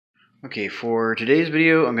Okay, for today's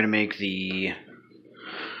video, I'm going to make the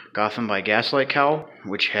Gotham by Gaslight cowl,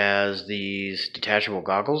 which has these detachable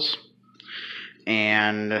goggles,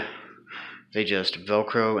 and they just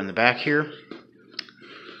Velcro in the back here.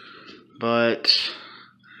 But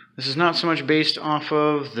this is not so much based off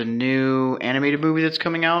of the new animated movie that's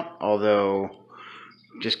coming out, although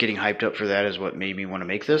just getting hyped up for that is what made me want to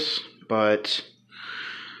make this. But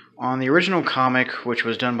on the original comic, which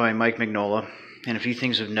was done by Mike Mignola, and a few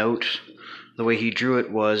things of note, the way he drew it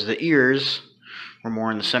was the ears were more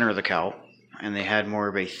in the center of the cowl, and they had more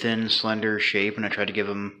of a thin, slender shape, and I tried to give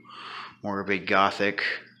them more of a gothic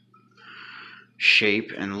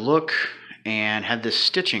shape and look, and had this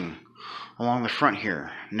stitching along the front here.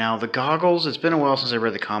 Now the goggles, it's been a while since I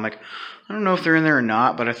read the comic. I don't know if they're in there or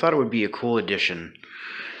not, but I thought it would be a cool addition.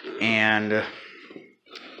 And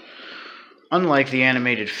unlike the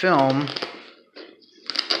animated film,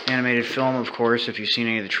 of course, if you've seen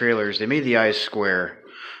any of the trailers, they made the eyes square.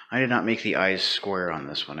 I did not make the eyes square on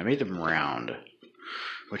this one. I made them round,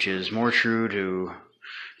 which is more true to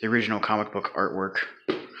the original comic book artwork.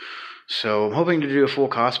 So I'm hoping to do a full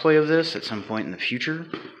cosplay of this at some point in the future,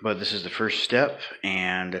 but this is the first step,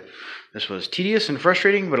 and this was tedious and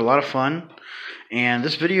frustrating, but a lot of fun. And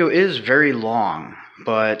this video is very long,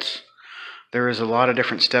 but there is a lot of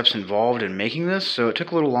different steps involved in making this, so it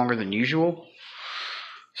took a little longer than usual.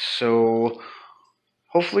 So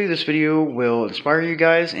hopefully this video will inspire you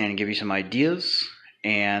guys and give you some ideas,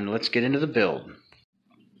 and let's get into the build.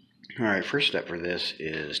 Alright, first step for this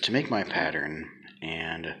is to make my pattern,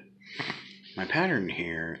 and my pattern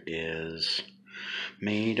here is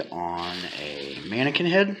made on a mannequin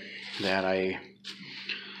head that I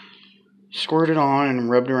squirted on and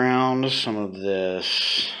rubbed around some of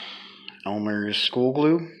this Elmer's school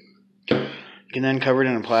glue. You can then cover it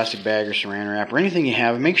in a plastic bag or saran wrap or anything you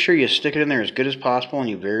have. Make sure you stick it in there as good as possible, and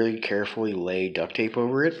you very carefully lay duct tape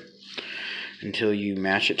over it until you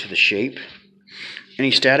match it to the shape. Any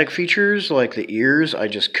static features like the ears, I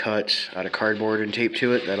just cut out of cardboard and tape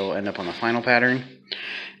to it. That'll end up on the final pattern.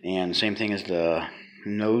 And same thing as the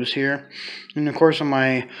nose here. And of course on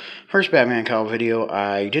my first Batman cowl video,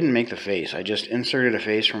 I didn't make the face. I just inserted a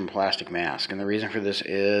face from a plastic mask. And the reason for this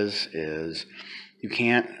is you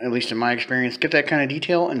can't, at least in my experience, get that kind of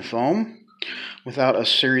detail in foam without a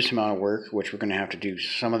serious amount of work, which we're going to have to do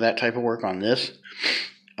some of that type of work on this.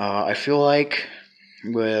 I feel like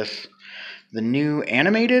with the new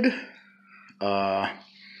animated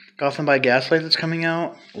Gotham by Gaslight that's coming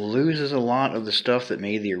out, loses a lot of the stuff that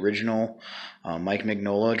made the original Mike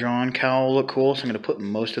Mignola drawn cowl look cool, so I'm going to put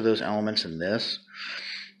most of those elements in this.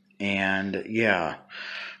 And yeah,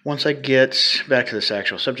 once I get back to this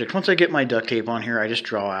actual subject, once I get my duct tape on here, I just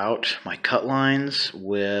draw out my cut lines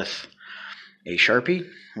with a Sharpie,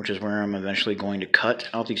 which is where I'm eventually going to cut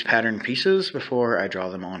out these pattern pieces before I draw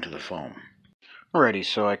them onto the foam. Alrighty,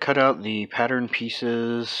 so I cut out the pattern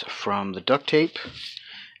pieces from the duct tape,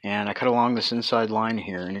 and I cut along this inside line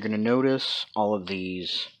here, and you're going to notice all of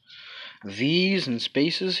these V's and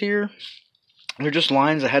spaces here. They're just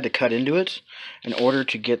lines I had to cut into it in order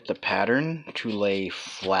to get the pattern to lay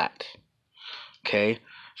flat. Okay,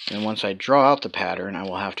 and once I draw out the pattern, I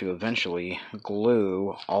will have to eventually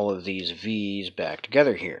glue all of these V's back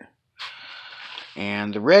together here.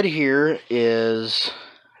 And the red here is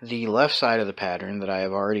the left side of the pattern that I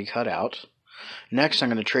have already cut out. Next, I'm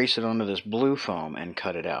going to trace it onto this blue foam and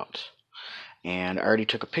cut it out. And I already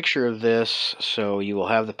took a picture of this, so you will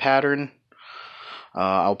have the pattern.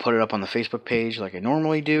 I'll put it up on the Facebook page like I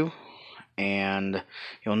normally do. And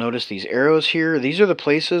you'll notice these arrows here. These are the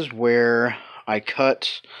places where I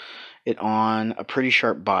cut it on a pretty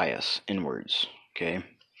sharp bias inwards. Okay.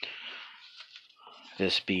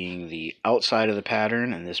 This being the outside of the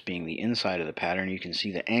pattern and this being the inside of the pattern. You can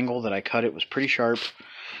see the angle that I cut it was pretty sharp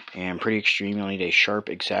and pretty extreme. You'll need a sharp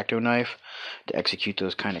X-Acto knife to execute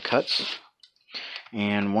those kind of cuts.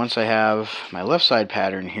 And once I have my left side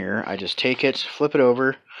pattern here, I just take it, flip it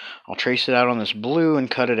over, I'll trace it out on this blue and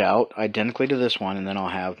cut it out identically to this one, and then I'll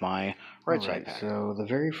have my right side pattern. So the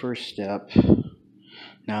very first step,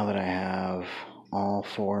 now that I have all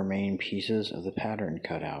four main pieces of the pattern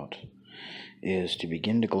cut out, is to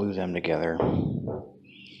begin to glue them together.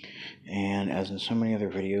 And as in so many other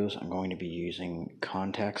videos, I'm going to be using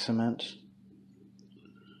contact cement.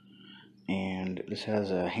 And this has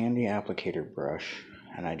a handy applicator brush,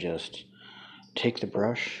 and I just take the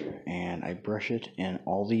brush and I brush it in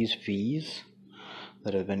all these V's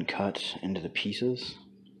that have been cut into the pieces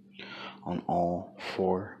on all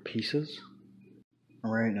four pieces.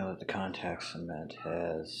 Alright, now that the contact cement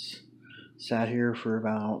has sat here for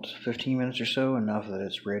about 15 minutes or so, enough that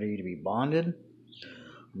it's ready to be bonded,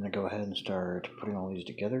 I'm going to go ahead and start putting all these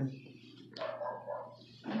together.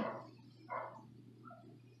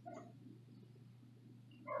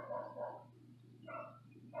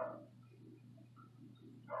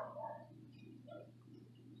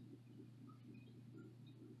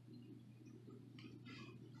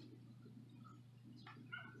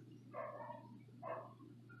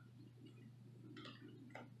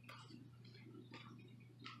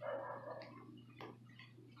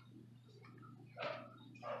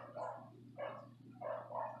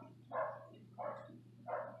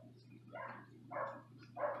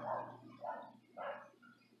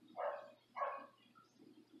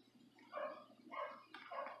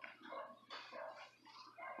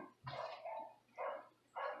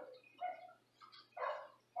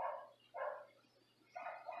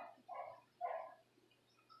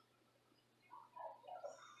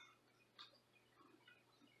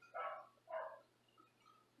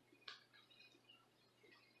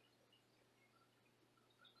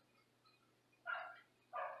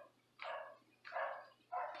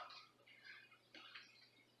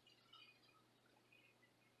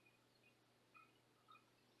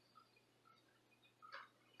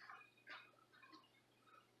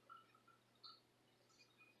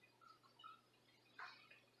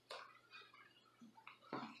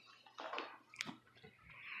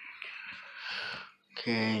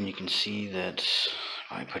 Okay, and you can see that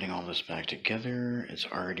by putting all this back together, it's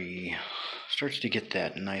already starts to get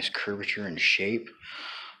that nice curvature and shape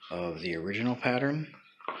of the original pattern.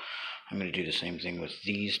 I'm going to do the same thing with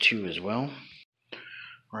these two as well.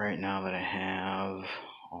 Right now that I have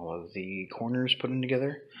all of the corners put in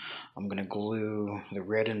together, I'm going to glue the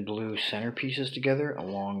red and blue center pieces together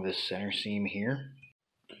along this center seam here.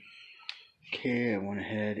 Okay, I went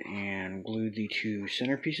ahead and glued the two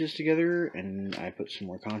center pieces together, and I put some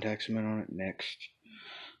more contact cement on it. Next,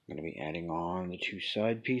 I'm going to be adding on the two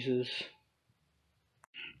side pieces.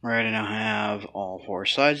 Alright, I now have all four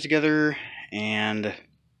sides together, and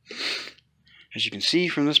as you can see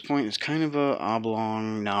from this point, it's kind of a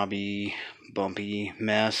oblong, knobby, bumpy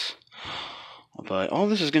mess. But all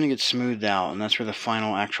this is going to get smoothed out, and that's where the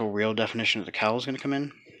final actual real definition of the cowl is going to come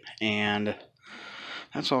in. And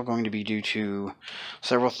that's all going to be due to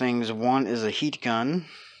several things. One is a heat gun.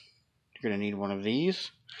 You're going to need one of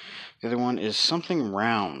these. The other one is something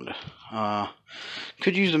round.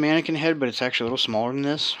 Could use the mannequin head, but it's actually a little smaller than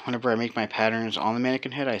this. Whenever I make my patterns on the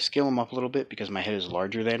mannequin head, I scale them up a little bit because my head is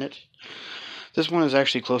larger than it. This one is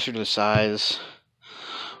actually closer to the size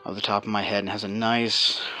of the top of my head and has a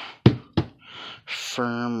nice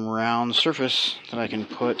firm round surface that I can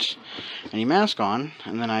put any mask on,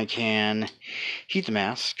 and then I can heat the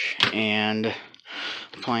mask, and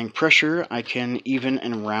applying pressure I can even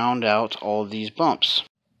and round out all of these bumps.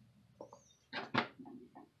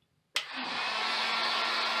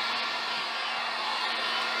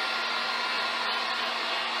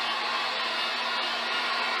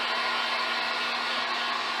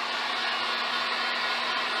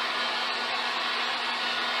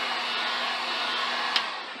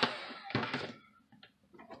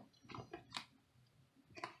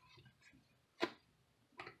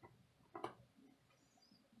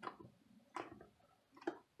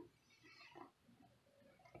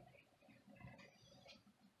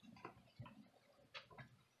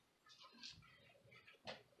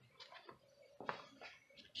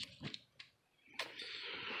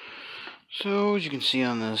 So, as you can see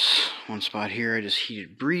on this one spot here, I just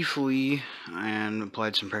heated briefly and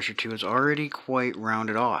applied some pressure to it. It's already quite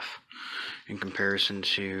rounded off in comparison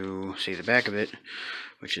to, say, the back of it,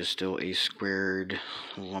 which is still a squared,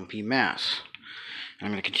 lumpy mass. And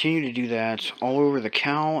I'm going to continue to do that all over the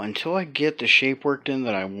cowl until I get the shape worked in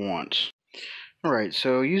that I want. Alright,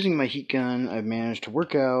 so using my heat gun, I've managed to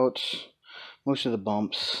work out most of the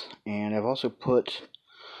bumps, and I've also put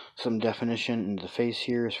some definition into the face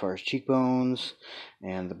here as far as cheekbones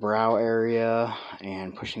and the brow area,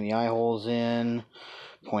 and pushing the eye holes in,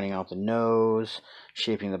 pointing out the nose,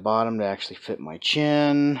 shaping the bottom to actually fit my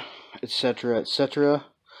chin, etc., etc.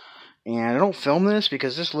 And I don't film this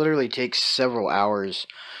because this literally takes several hours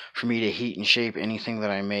for me to heat and shape anything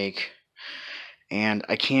that I make, and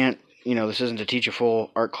I can't, this isn't to teach a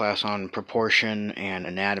full art class on proportion and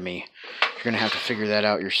anatomy. You're going to have to figure that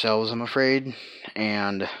out yourselves, I'm afraid,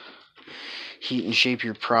 and heat and shape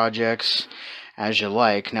your projects as you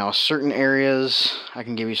like. Now, certain areas, I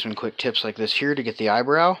can give you some quick tips like this here to get the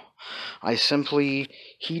eyebrow. I simply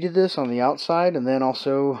heated this on the outside and then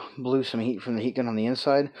also blew some heat from the heat gun on the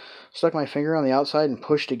inside. Stuck my finger on the outside and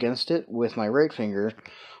pushed against it with my right finger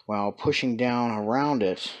while pushing down around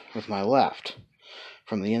it with my left.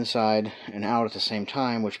 from the inside and out at the same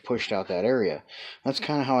time, which pushed out that area. That's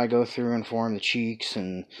kind of how I go through and form the cheeks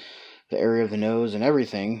and the area of the nose and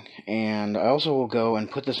everything. And I also will go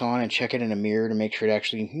and put this on and check it in a mirror to make sure it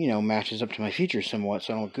actually, you know, matches up to my features somewhat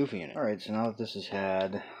so I don't look goofy in it. Alright, so now that this has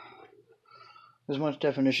had as much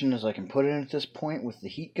definition as I can put in at this point with the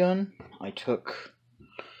heat gun, I took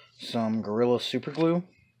some Gorilla Super Glue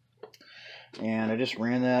and I just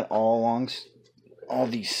ran that all along all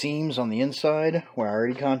these seams on the inside where I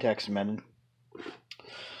already contact cemented.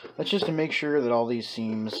 That's just to make sure that all these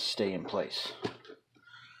seams stay in place.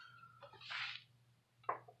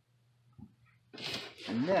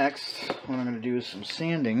 And next, what I'm going to do is some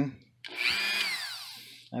sanding.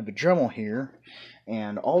 I have a Dremel here,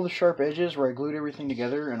 and all the sharp edges where I glued everything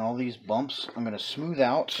together and all these bumps, I'm going to smooth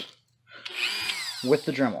out with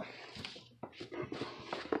the Dremel.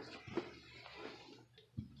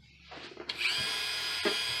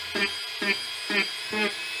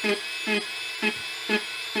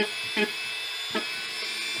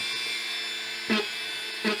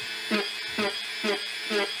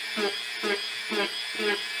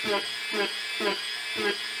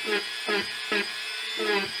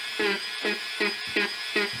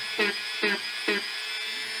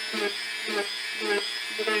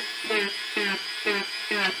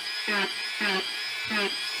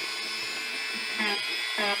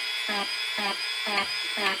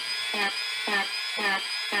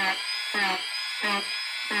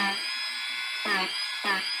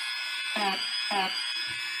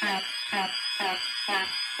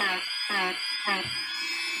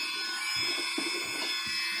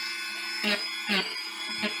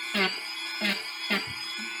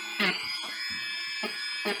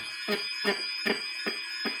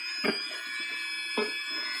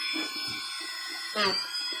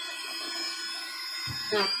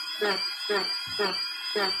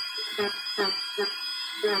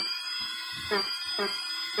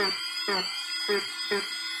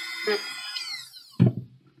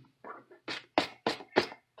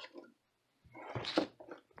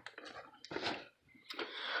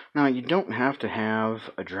 Now, you don't have to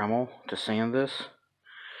have a Dremel to sand this.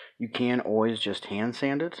 You can always just hand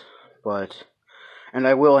sand it, and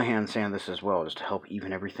I will hand sand this as well, just to help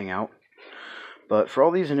even everything out. But for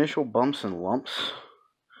all these initial bumps and lumps,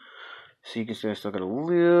 so you can see I still got a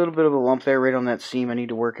little bit of a lump there right on that seam I need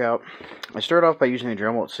to work out. I start off by using the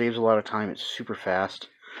Dremel. It saves a lot of time. It's super fast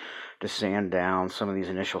to sand down some of these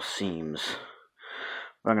initial seams.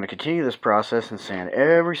 But I'm going to continue this process and sand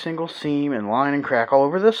every single seam and line and crack all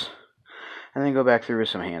over this, and then go back through with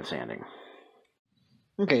some hand sanding.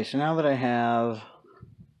 Okay, so now that I have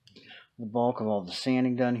the bulk of all the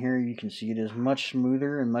sanding done here, you can see it is much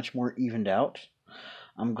smoother and much more evened out.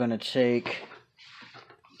 I'm going to take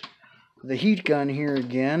the heat gun here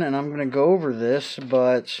again, and I'm going to go over this,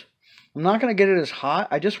 but I'm not going to get it as hot.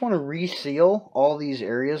 I just want to reseal all these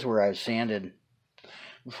areas where I've sanded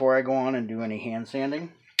before I go on and do any hand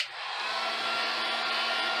sanding.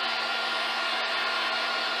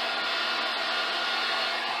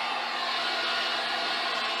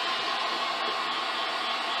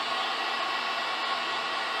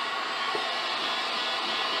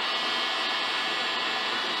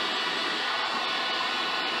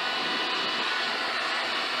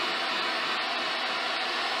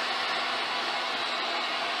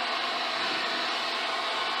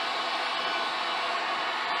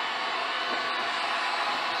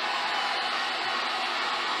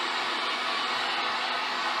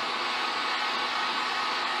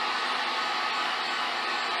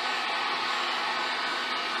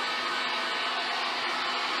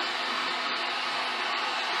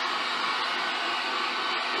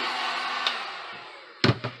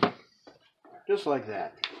 Just like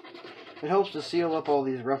that. It helps to seal up all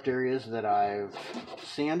these roughed areas that I've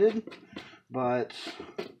sanded, but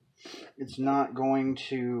it's not going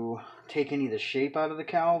to take any of the shape out of the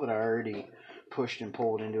cowl that I already pushed and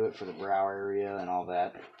pulled into it for the brow area and all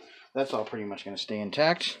that. That's all pretty much going to stay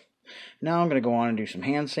intact. Now I'm going to go on and do some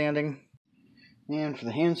hand sanding. And for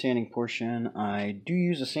the hand sanding portion, I do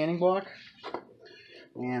use a sanding block.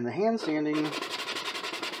 And the hand sanding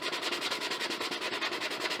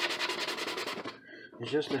is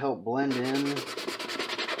just to help blend in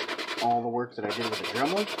all the work that I did with the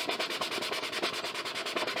Dremel.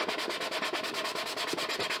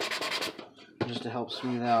 Just to help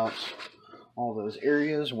smooth out all those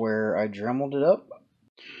areas where I Dremeled it up.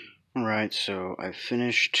 Alright, so I've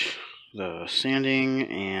finished the sanding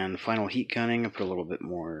and final heat gunning. I put a little bit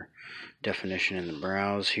more definition in the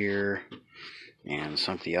brows here, and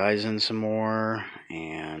sunk the eyes in some more,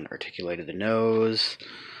 and articulated the nose,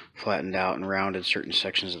 flattened out and rounded certain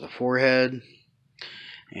sections of the forehead.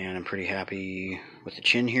 And I'm pretty happy with the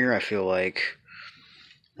chin here. I feel like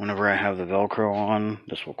whenever I have the Velcro on,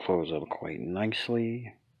 this will close up quite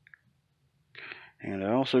nicely. And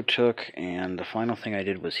I also took, and the final thing I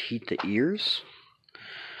did was heat the ears.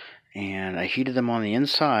 And I heated them on the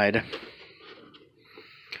inside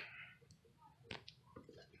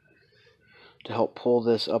to help pull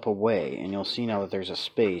this up away. And you'll see now that there's a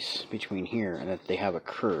space between here and that they have a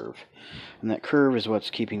curve. And that curve is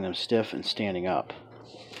what's keeping them stiff and standing up.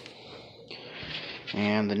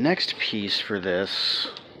 And the next piece for this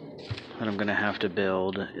that I'm going to have to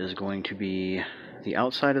build is going to be the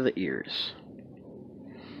outside of the ears.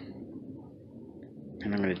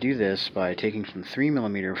 And I'm going to do this by taking some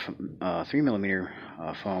 3mm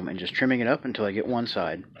foam and just trimming it up until I get one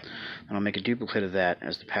side. And I'll make a duplicate of that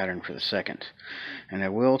as the pattern for the second. And I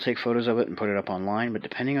will take photos of it and put it up online, but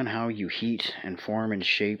depending on how you heat and form and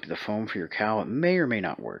shape the foam for your cowl, it may or may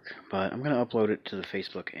not work. But I'm going to upload it to the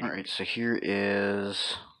Facebook. Alright, so here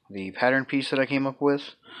is the pattern piece that I came up with,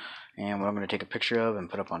 and what I'm going to take a picture of and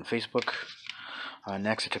put up on Facebook.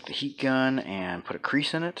 Next, I took the heat gun and put a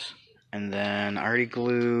crease in it. And then I already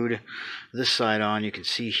glued this side on. You can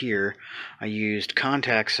see here I used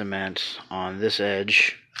contact cement on this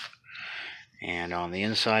edge and on the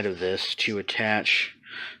inside of this to attach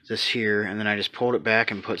this here, and then I just pulled it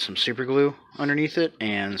back and put some super glue underneath it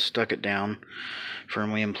and stuck it down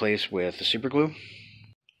firmly in place with the super glue.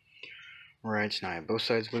 Right, so now I have both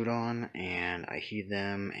sides glued on, and I heated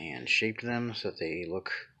them and shaped them so that they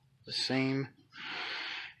look the same.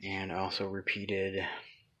 And I also repeated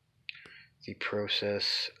the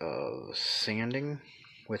process of sanding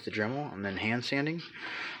with the Dremel and then hand sanding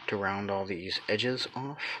to round all these edges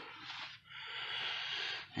off.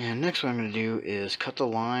 And next what I'm going to do is cut the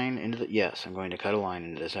line into the, yes, I'm going to cut a line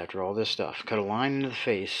into this after all this stuff. Cut a line into the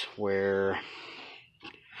face where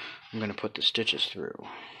I'm going to put the stitches through.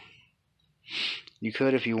 You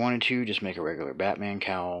could, if you wanted to, just make a regular Batman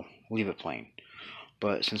cowl, leave it plain.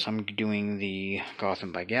 But since I'm doing the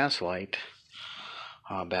Gotham by Gaslight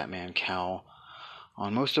Batman cowl,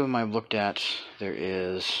 on most of them I've looked at, there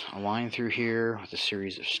is a line through here with a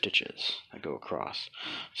series of stitches that go across.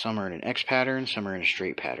 Some are in an X pattern, some are in a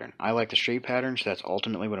straight pattern. I like the straight pattern, so that's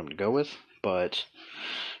ultimately what I'm going to go with. But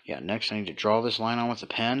yeah, next I need to draw this line on with a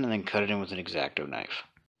pen and then cut it in with an X-Acto knife.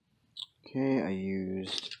 Okay, I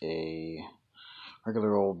used a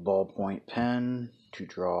regular old ballpoint pen to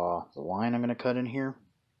draw the line I'm going to cut in here.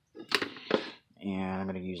 And I'm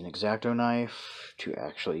going to use an X-Acto knife to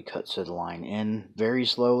actually cut said line in very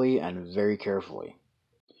slowly and very carefully.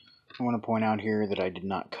 I want to point out here that I did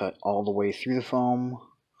not cut all the way through the foam.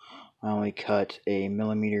 I only cut a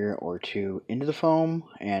millimeter or two into the foam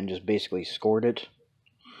and just basically scored it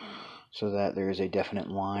so that there is a definite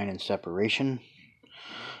line and separation.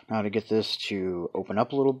 Now to get this to open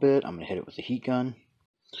up a little bit, I'm going to hit it with the heat gun.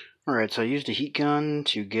 Alright, so I used a heat gun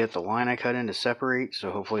to get the line I cut in to separate,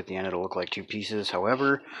 so hopefully at the end it'll look like two pieces.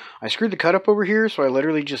 However, I screwed the cut up over here, so I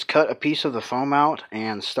literally just cut a piece of the foam out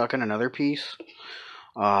and stuck in another piece.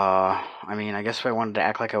 I mean, I guess if I wanted to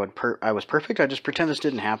act like I was perfect, I'd just pretend this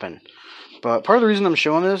didn't happen. But part of the reason I'm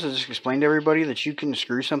showing this is to explain to everybody that you can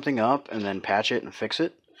screw something up and then patch it and fix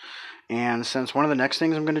it. And since one of the next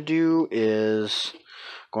things I'm going to do is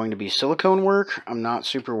going to be silicone work, I'm not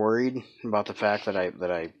super worried about the fact that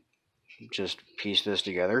I just piece this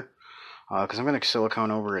together, because I'm going to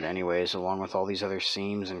silicone over it anyways, along with all these other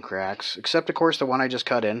seams and cracks, except of course the one I just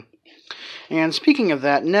cut in. And speaking of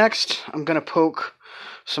that, next I'm going to poke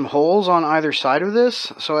some holes on either side of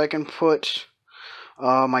this so I can put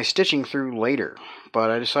my stitching through later.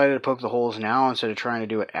 But I decided to poke the holes now instead of trying to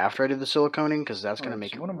do it after I did the siliconing, because that's going to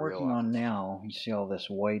make it real. What I'm working on now, you see all this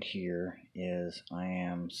white here, is I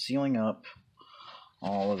am sealing up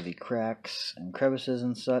all of the cracks and crevices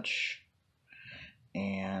and such.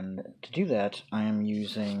 And to do that, I am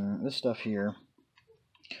using this stuff here,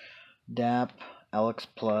 DAP Alex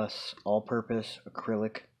Plus All-Purpose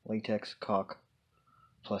Acrylic Latex Caulk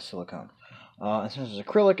plus Silicone. And since it's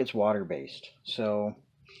acrylic, it's water-based, so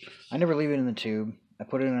I never leave it in the tube. I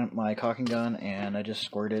put it in my caulking gun and I just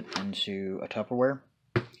squirt it into a Tupperware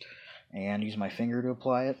and use my finger to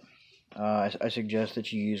apply it. I suggest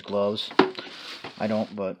that you use gloves. I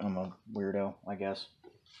don't, but I'm a weirdo, I guess.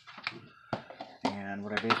 And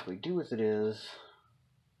what I basically do with it is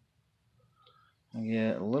I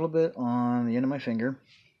get a little bit on the end of my finger,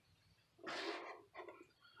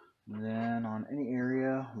 and then on any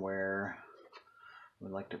area where I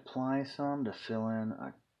would like to apply some to fill in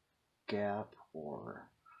a gap or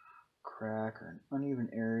crack or an uneven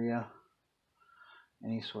area,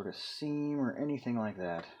 any sort of seam or anything like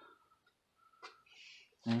that.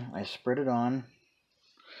 I spread it on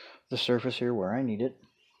the surface here where I need it.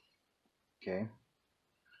 Okay.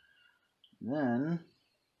 Then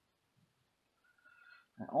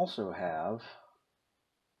I also have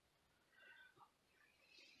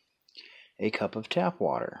a cup of tap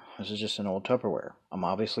water. This is just an old Tupperware. I'm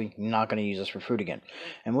obviously not going to use this for food again.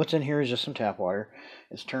 And what's in here is just some tap water.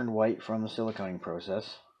 It's turned white from the siliconing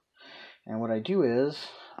process. And what I do is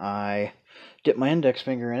I dip my index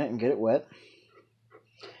finger in it and get it wet.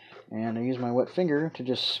 And I use my wet finger to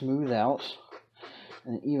just smooth out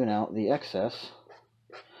and even out the excess.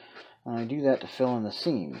 And I do that to fill in the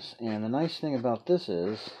seams. And the nice thing about this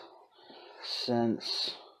is,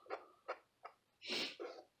 since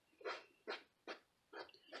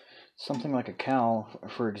something like a cowl,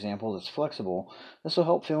 for example, that's flexible, this will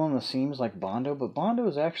help fill in the seams like Bondo, but Bondo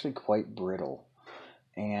is actually quite brittle.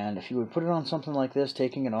 And if you would put it on something like this,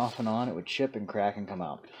 taking it off and on, it would chip and crack and come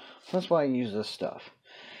out. So that's why I use this stuff.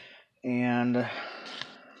 And I'll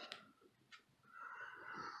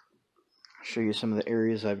show you some of the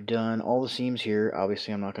areas I've done. All the seams here,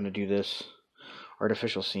 obviously I'm not going to do this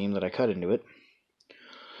artificial seam that I cut into it.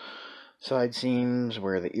 Side seams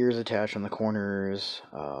where the ears attach on the corners,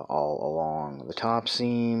 all along the top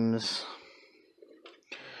seams.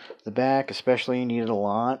 The back especially needed a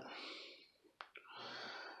lot.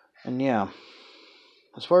 And yeah,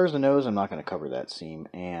 as far as the nose, I'm not going to cover that seam.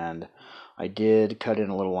 And I did cut in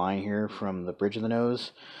a little line here from the bridge of the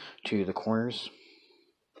nose to the corners.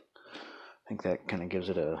 I think that kind of gives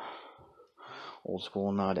it a old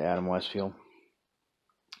school nod to Adam West feel.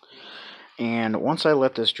 And once I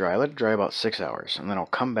let this dry, I let it dry about 6 hours, and then I'll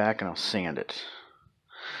come back and I'll sand it.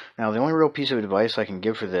 Now the only real piece of advice I can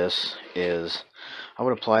give for this is I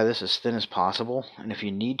would apply this as thin as possible, and if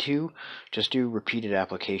you need to, just do repeated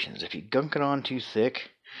applications. If you gunk it on too thick,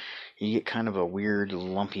 you get kind of a weird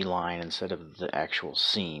lumpy line instead of the actual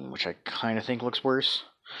seam, which I kind of think looks worse.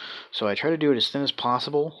 So I try to do it as thin as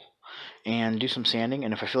possible and do some sanding,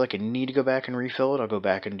 and if I feel like I need to go back and refill it, I'll go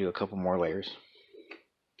back and do a couple more layers.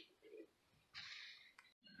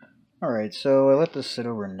 Alright, so I let this sit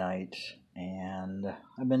overnight, and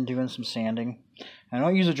I've been doing some sanding. I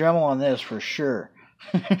don't use a Dremel on this for sure.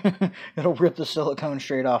 It'll rip the silicone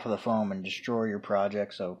straight off of the foam and destroy your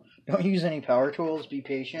project, so don't use any power tools, be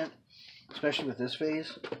patient, especially with this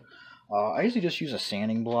phase. I usually just use a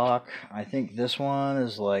sanding block. I think this one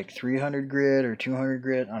is like 300 grit or 200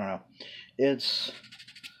 grit, I don't know. It's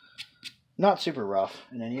not super rough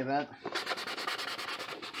in any event.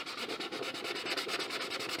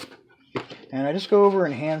 And I just go over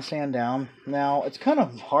and hand sand down. Now, it's kind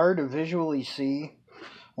of hard to visually see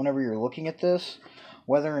whenever you're looking at this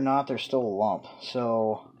whether or not there's still a lump.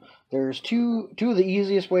 So there's two of the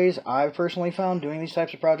easiest ways I've personally found doing these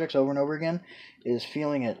types of projects over and over again is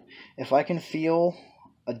feeling it. If I can feel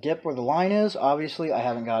a dip where the line is, obviously I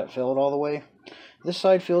haven't got it filled all the way. This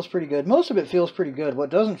side feels pretty good. Most of it feels pretty good. What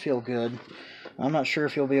doesn't feel good, I'm not sure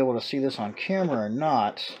if you'll be able to see this on camera or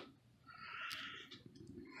not,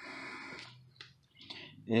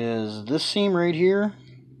 is this seam right here.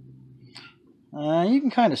 You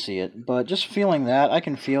can kind of see it, but just feeling that, I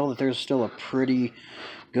can feel that there's still a pretty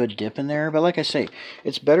good dip in there. But like I say,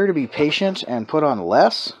 it's better to be patient and put on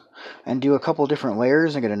less and do a couple different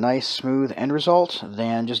layers and get a nice smooth end result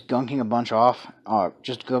than just gunking a bunch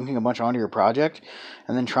onto your project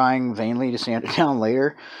and then trying vainly to sand it down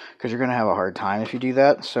later, because you're going to have a hard time if you do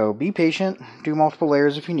that. So be patient, do multiple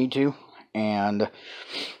layers if you need to, and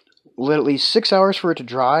let at least 6 hours for it to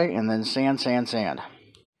dry, and then sand, sand, sand.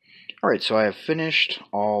 Alright, so I have finished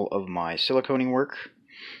all of my siliconing work.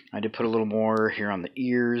 I did put a little more here on the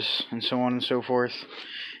ears and so on and so forth,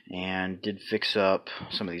 and did fix up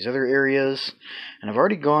some of these other areas. And I've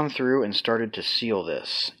already gone through and started to seal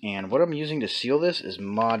this. And what I'm using to seal this is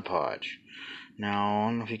Mod Podge. Now, I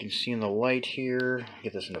don't know if you can see in the light here.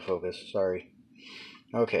 Get this into focus, sorry.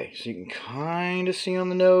 Okay, so you can kind of see on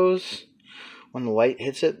the nose. When the light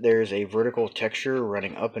hits it, there's a vertical texture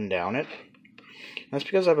running up and down it. That's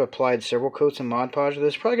because I've applied several coats of Mod Podge to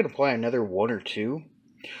this. Probably going to apply another 1 or 2.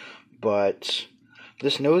 But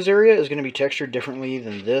this nose area is going to be textured differently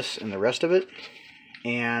than this and the rest of it.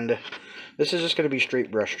 And this is just going to be straight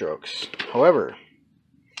brush strokes. However,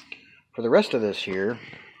 for the rest of this here,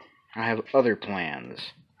 I have other plans.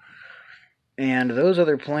 And those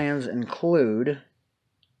other plans include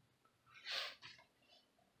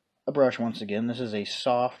a brush once again. This is a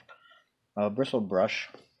soft bristled brush.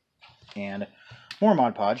 And more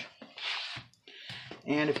Mod Podge.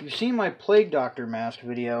 And if you've seen my Plague Doctor mask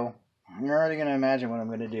video, you're already going to imagine what I'm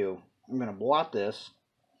going to do. I'm going to blot this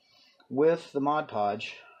with the Mod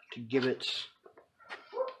Podge to give it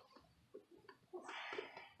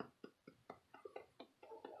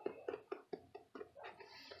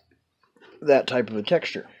that type of a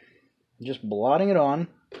texture. Just blotting it on.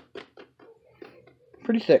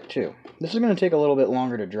 Pretty thick too. This is going to take a little bit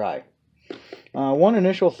longer to dry. One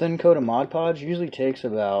initial thin coat of Mod Podge usually takes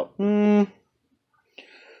about, I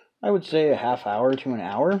would say a half hour to an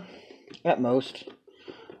hour at most.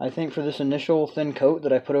 I think for this initial thin coat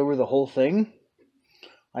that I put over the whole thing,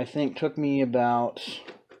 I think took me about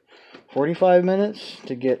 45 minutes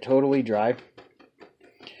to get totally dry.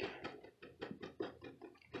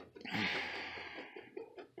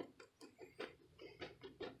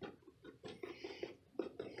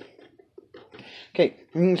 Okay,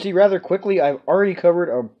 you can see rather quickly I've already covered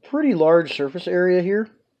a pretty large surface area here.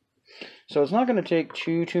 So it's not going to take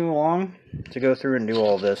too long to go through and do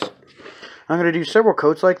all this. I'm going to do several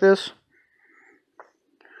coats like this.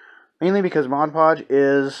 Mainly because Mod Podge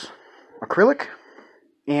is acrylic.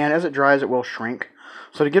 And as it dries it will shrink.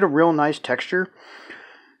 So to get a real nice texture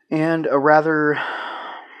and a rather,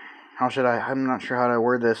 I'm not sure how to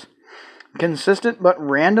word this, consistent but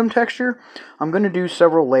random texture, I'm going to do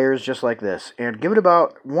several layers just like this and give it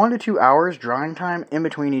about 1 to 2 hours drying time in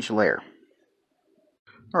between each layer.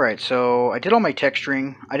 Alright, so I did all my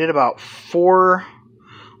texturing. I did about 4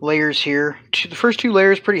 layers here. The first 2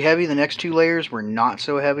 layers pretty heavy, the next 2 layers were not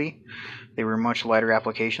so heavy. They were much lighter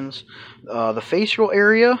applications. The facial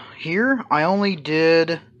area here, I only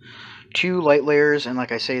did 2 light layers, and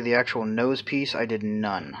like I say, the actual nose piece, I did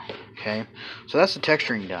none. Okay, so that's the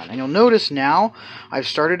texturing done. And you'll notice now, I've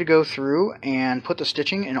started to go through and put the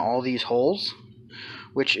stitching in all these holes,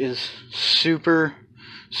 which is super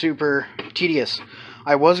tedious.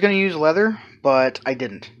 I was going to use leather, but I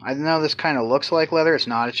didn't. I know this kind of looks like leather. It's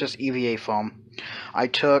not. It's just EVA foam. I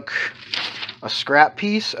took a scrap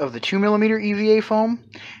piece of the 2mm EVA foam,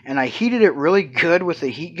 and I heated it really good with the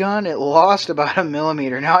heat gun. It lost about 1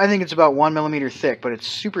 millimeter. Now I think it's about 1 millimeter thick, but it's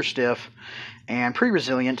super stiff and pretty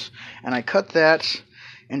resilient. And I cut that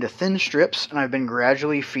into thin strips, and I've been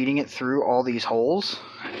gradually feeding it through all these holes.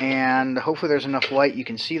 And hopefully there's enough light you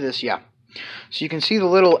can see this. Yeah. So you can see the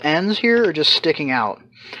little ends here are just sticking out.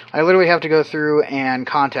 I literally have to go through and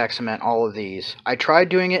contact cement all of these. I tried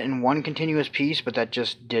doing it in one continuous piece, but that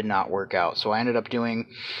just did not work out. So I ended up doing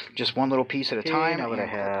just one little piece at a time. Now that I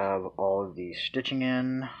have all of these stitching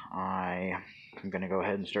in, I'm going to go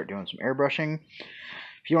ahead and start doing some airbrushing.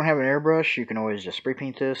 If you don't have an airbrush, you can always just spray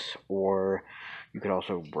paint this, or you could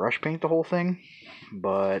also brush paint the whole thing.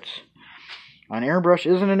 But an airbrush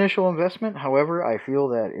is an initial investment. However, I feel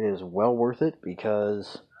that it is well worth it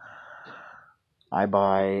because I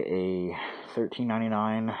buy a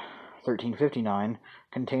 $13.99, $13.59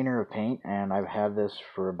 container of paint, and I've had this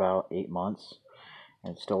for about 8 months,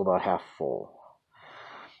 and it's still about half full.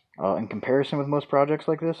 In comparison with most projects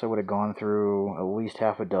like this, I would have gone through at least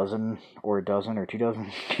half a dozen or 2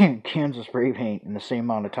 dozen cans of spray paint in the same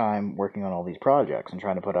amount of time working on all these projects and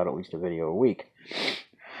trying to put out at least a video a week.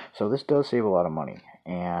 So this does save a lot of money.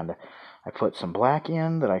 And I put some black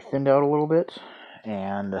in that I thinned out a little bit,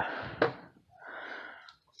 and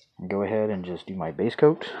go ahead and just do my base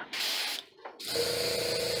coat.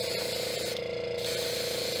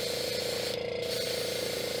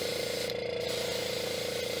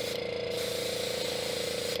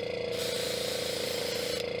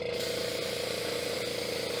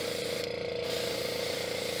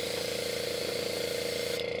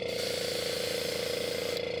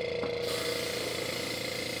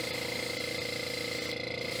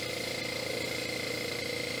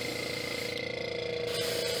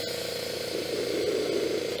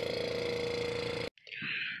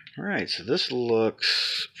 Alright, so this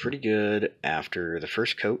looks pretty good after the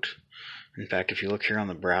first coat. In fact, if you look here on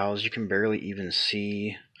the brows, you can barely even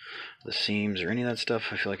see the seams or any of that stuff.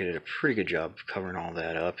 I feel like I did a pretty good job covering all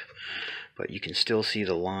that up. But you can still see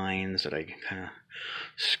the lines that I kind of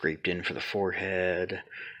scraped in for the forehead,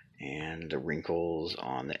 and the wrinkles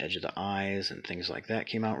on the edge of the eyes and things like that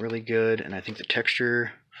came out really good. And I think the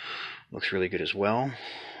texture looks really good as well.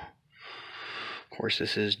 Of course,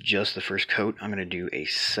 this is just the first coat. I'm going to do a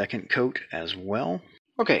second coat as well.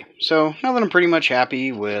 Okay, so now that I'm pretty much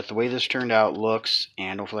happy with the way this turned out looks,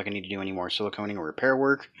 and don't feel like I need to do any more siliconing or repair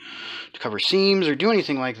work to cover seams or do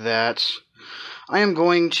anything like that, I am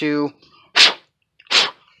going to...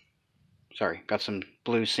 Sorry, got some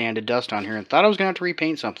blue sanded dust on here and thought I was going to have to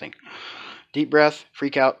repaint something. Deep breath,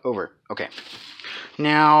 freak out, over. Okay.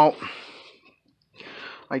 Now,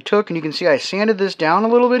 I took, and you can see I sanded this down a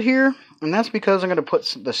little bit here, and that's because I'm going to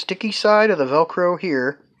put the sticky side of the Velcro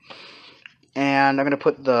here, and I'm going to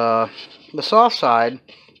put the soft side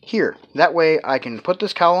here. That way I can put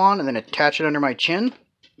this cowl on and then attach it under my chin.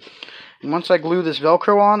 And once I glue this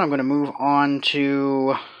Velcro on, I'm going to move on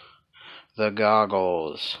to the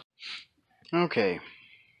goggles. Okay.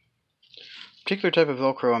 Particular type of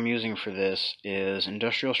Velcro I'm using for this is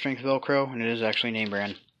industrial strength Velcro, and it is actually name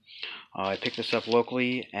brand. I picked this up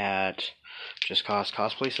locally at Just Cause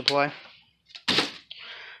Cosplay Supply.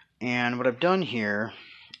 And what I've done here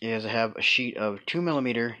is I have a sheet of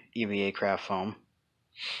 2mm EVA craft foam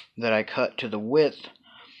that I cut to the width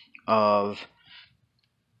of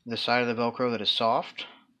the side of the Velcro that is soft,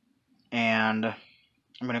 and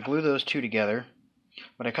I'm going to glue those two together.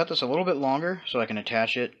 But I cut this a little bit longer so I can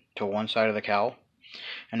attach it to one side of the cowl,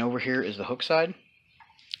 and over here is the hook side.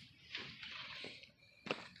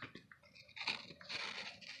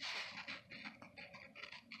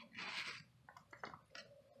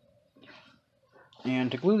 And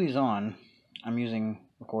to glue these on, I'm using,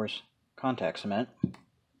 of course, contact cement.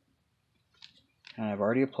 And I've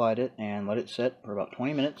already applied it and let it set for about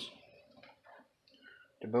 20 minutes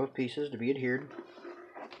to both pieces to be adhered.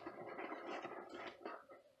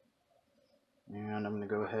 And I'm going to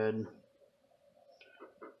go ahead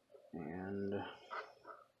and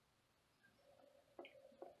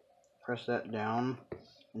press that down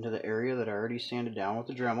into the area that I already sanded down with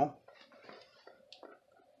the Dremel.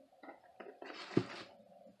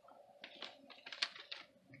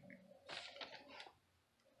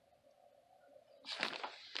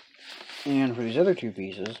 And for these other two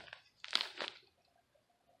pieces,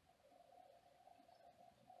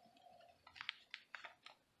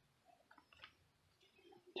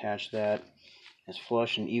 attach that as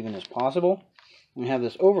flush and even as possible. We have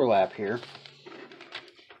this overlap here.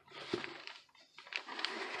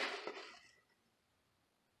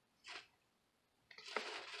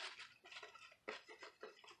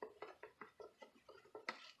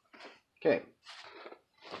 Okay.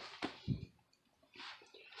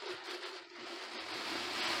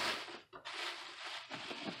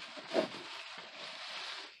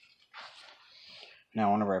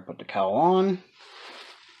 Now whenever I put the cowl on,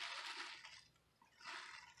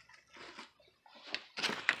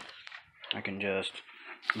 I can just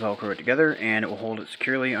Velcro it together and it will hold it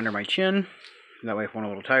securely under my chin. That way if I want a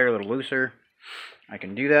little tighter, a little looser, I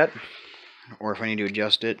can do that. Or if I need to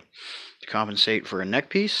adjust it to compensate for a neck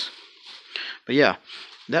piece. But yeah,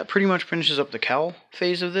 that pretty much finishes up the cowl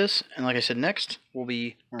phase of this. And like I said, next will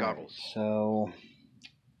be goggles. Right, so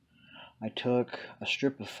I took a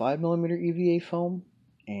strip of 5mm EVA foam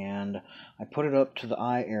and I put it up to the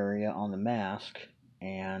eye area on the mask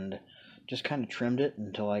and just kind of trimmed it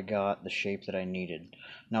until I got the shape that I needed.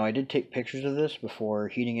 Now I did take pictures of this before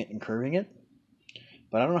heating it and curving it,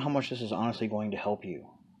 but I don't know how much this is honestly going to help you,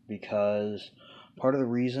 because part of the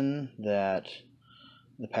reason that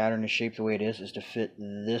the pattern is shaped the way it is to fit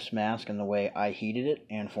this mask in the way I heated it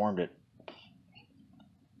and formed it.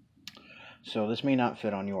 So this may not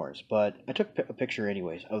fit on yours, but I took a picture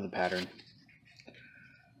anyways of the pattern.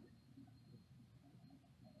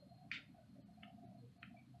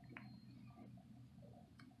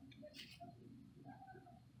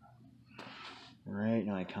 Alright,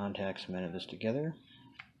 now I contact cemented this together.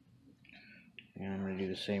 And I'm going to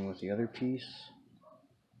do the same with the other piece.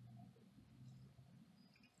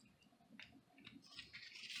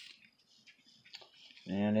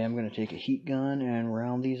 And I'm going to take a heat gun and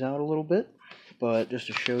round these out a little bit. But just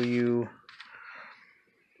to show you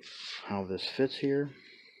how this fits here,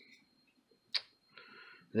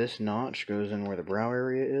 this notch goes in where the brow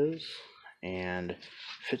area is and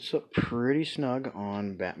fits up pretty snug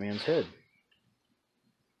on Batman's head.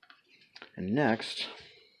 And next,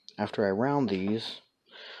 after I round these,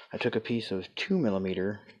 I took a piece of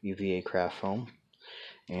 2mm UVA craft foam,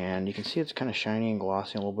 and you can see it's kind of shiny and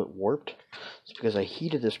glossy and a little bit warped. It's because I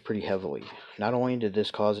heated this pretty heavily. Not only did this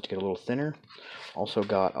cause it to get a little thinner, also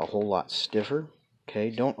got a whole lot stiffer. Okay,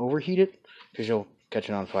 don't overheat it because you'll catch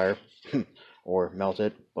it on fire or melt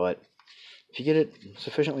it, but if you get it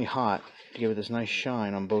sufficiently hot to give it this nice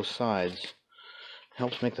shine on both sides, it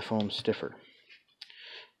helps make the foam stiffer.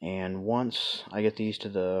 And once I get these to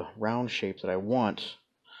the round shape that I want,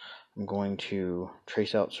 I'm going to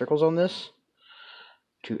trace out circles on this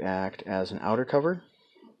to act as an outer cover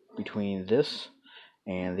between this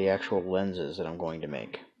and the actual lenses that I'm going to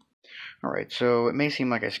make. Alright, so it may seem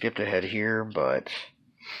like I skipped ahead here, but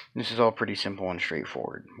this is all pretty simple and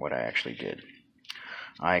straightforward, what I actually did.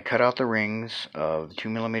 I cut out the rings of the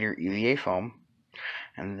 2mm EVA foam,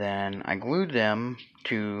 and then I glued them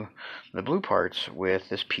to the blue parts with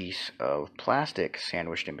this piece of plastic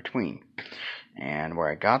sandwiched in between. And where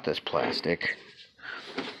I got this plastic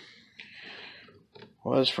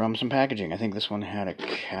was from some packaging. I think this one had a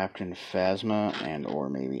Captain Phasma and or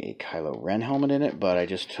maybe a Kylo Ren helmet in it, but I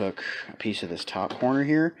just took a piece of this top corner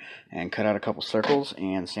here and cut out a couple circles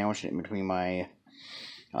and sandwiched it in between my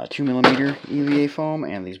 2mm EVA foam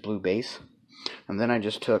and these blue base. And then I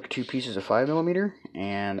just took 2 pieces of 5mm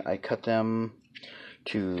and I cut them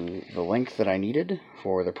to the length that I needed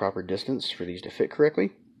for the proper distance for these to fit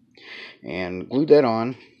correctly, and glued that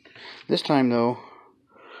on. This time though,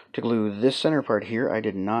 to glue this center part here, I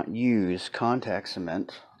did not use contact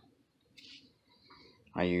cement.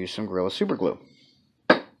 I used some Gorilla Super Glue.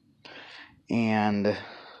 And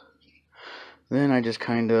then I just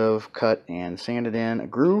kind of cut and sanded in a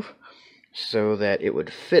groove so that it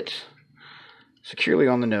would fit securely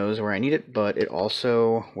on the nose where I need it, but it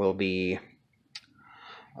also will be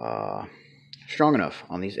strong enough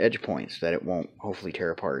on these edge points that it won't hopefully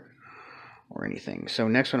tear apart or anything. So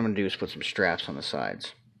next what I'm going to do is put some straps on the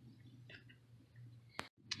sides.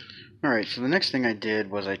 Alright, so the next thing I did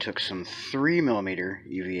was I took some 3mm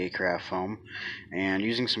EVA craft foam, and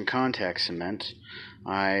using some contact cement,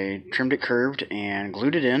 I trimmed it curved and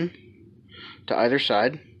glued it in to either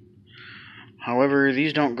side. However,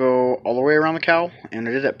 these don't go all the way around the cowl, and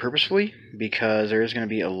I did that purposefully because there is going to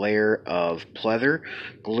be a layer of pleather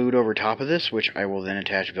glued over top of this, which I will then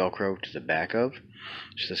attach Velcro to the back of,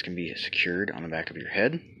 so this can be secured on the back of your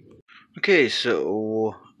head. Okay,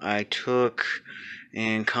 so I took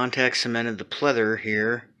and contact cemented the pleather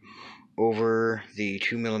here over the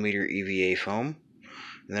 2mm EVA foam.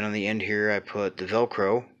 And then on the end here I put the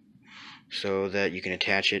Velcro so that you can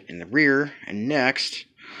attach it in the rear. And next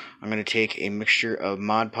I'm going to take a mixture of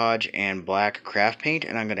Mod Podge and black craft paint,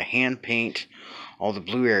 and I'm going to hand paint all the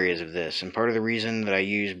blue areas of this. And part of the reason that I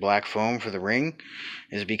use black foam for the ring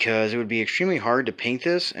is because it would be extremely hard to paint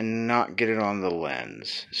this and not get it on the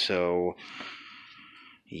lens. So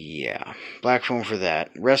yeah, black foam for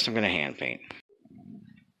that. The rest I'm going to hand paint.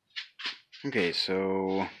 Okay,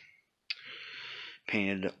 so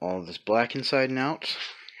painted all this black inside and out,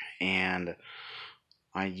 and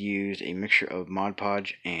I used a mixture of Mod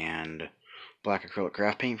Podge and black acrylic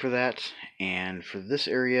craft paint for that. And for this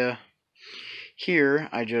area here,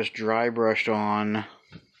 I just dry brushed on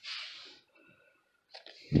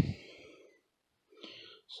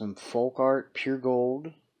some Folk Art Pure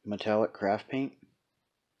Gold metallic craft paint.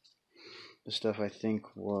 This stuff I think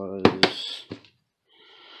was,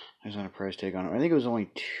 there's not a price tag on it. I think it was only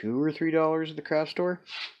 $2 or $3 at the craft store.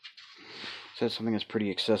 So that's something that's pretty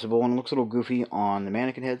accessible, and it looks a little goofy on the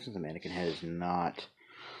mannequin head since the mannequin head is not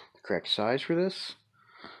the correct size for this.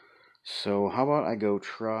 So how about I go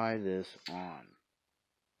try this on.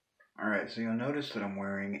 Alright, so you'll notice that I'm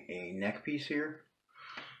wearing a neck piece here.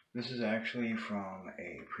 This is actually from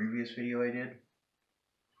a previous video I did.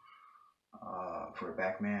 For a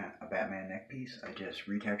Batman neck piece. I just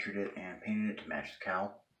retextured it and painted it to match the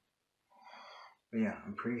cowl. But yeah,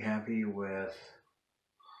 I'm pretty happy with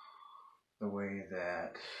the way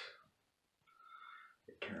that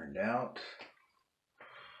it turned out.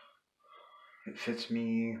 It fits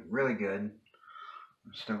me really good.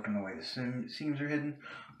 I'm stoked on the way the seams are hidden.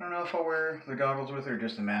 I don't know if I'll wear the goggles with it or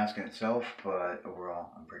just the mask in itself, but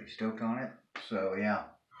overall I'm pretty stoked on it. So yeah,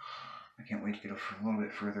 I can't wait to get a little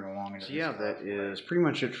bit further along into this. So yeah, that is pretty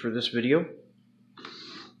much it for this video.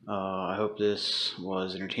 I hope this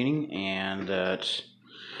was entertaining and that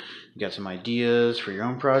you got some ideas for your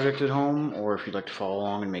own project at home, or if you'd like to follow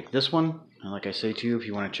along and make this one. And like I say too, if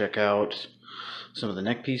you want to check out some of the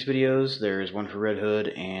neck piece videos, there's one for Red Hood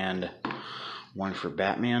and one for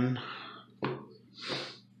Batman,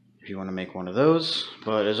 if you want to make one of those.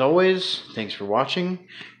 But as always, thanks for watching,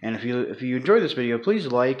 and if you enjoyed this video, please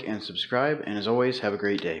like and subscribe, and as always, have a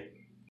great day.